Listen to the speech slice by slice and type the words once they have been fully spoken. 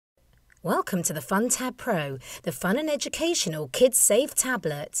Welcome to the FunTab Pro, the fun and educational kids-safe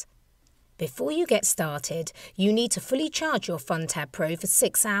tablet. Before you get started, you need to fully charge your FunTab Pro for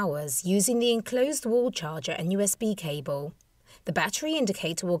 6 hours using the enclosed wall charger and USB cable. The battery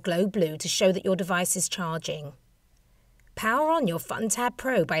indicator will glow blue to show that your device is charging. Power on your FunTab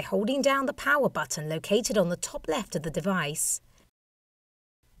Pro by holding down the power button located on the top left of the device.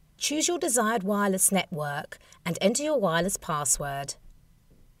 Choose your desired wireless network and enter your wireless password.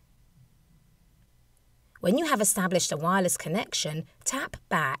 When you have established a wireless connection, tap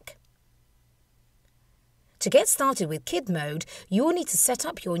Back. To get started with Kid Mode, you will need to set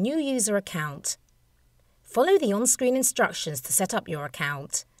up your new user account. Follow the on-screen instructions to set up your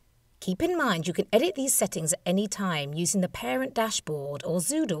account. Keep in mind you can edit these settings at any time using the parent dashboard or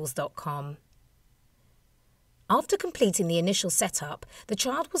Zoodles.com. After completing the initial setup, the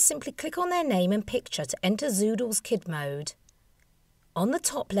child will simply click on their name and picture to enter Zoodles Kid Mode. On the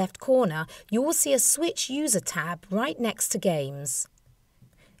top left corner, you will see a Switch User tab right next to Games.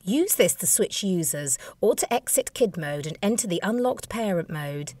 Use this to switch users or to exit Kid Mode and enter the unlocked Parent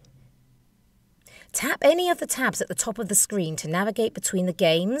Mode. Tap any of the tabs at the top of the screen to navigate between the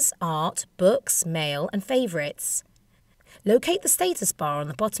Games, Art, Books, Mail and Favourites. Locate the status bar on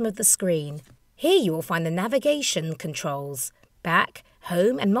the bottom of the screen. Here you will find the navigation controls, back,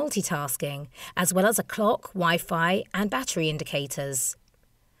 home and multitasking, as well as a clock, Wi-Fi and battery indicators.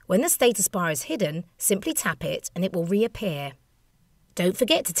 When the status bar is hidden, simply tap it and it will reappear. Don't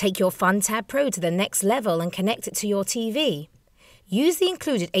forget to take your FunTab Pro to the next level and connect it to your TV. Use the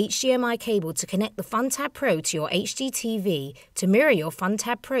included HDMI cable to connect the FunTab Pro to your HD TV to mirror your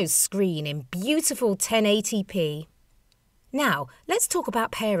FunTab Pro's screen in beautiful 1080p. Now, let's talk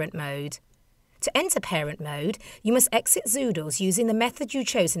about Parent Mode. To enter Parent Mode, you must exit Zoodles using the method you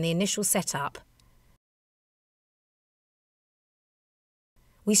chose in the initial setup.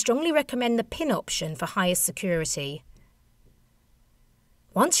 We strongly recommend the PIN option for highest security.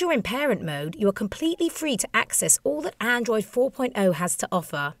 Once you're in Parent Mode, you are completely free to access all that Android 4.0 has to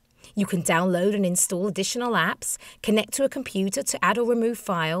offer. You can download and install additional apps, connect to a computer to add or remove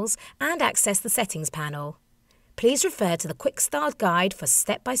files, and access the settings panel. Please refer to the Quick Start Guide for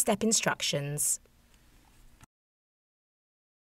step-by-step instructions.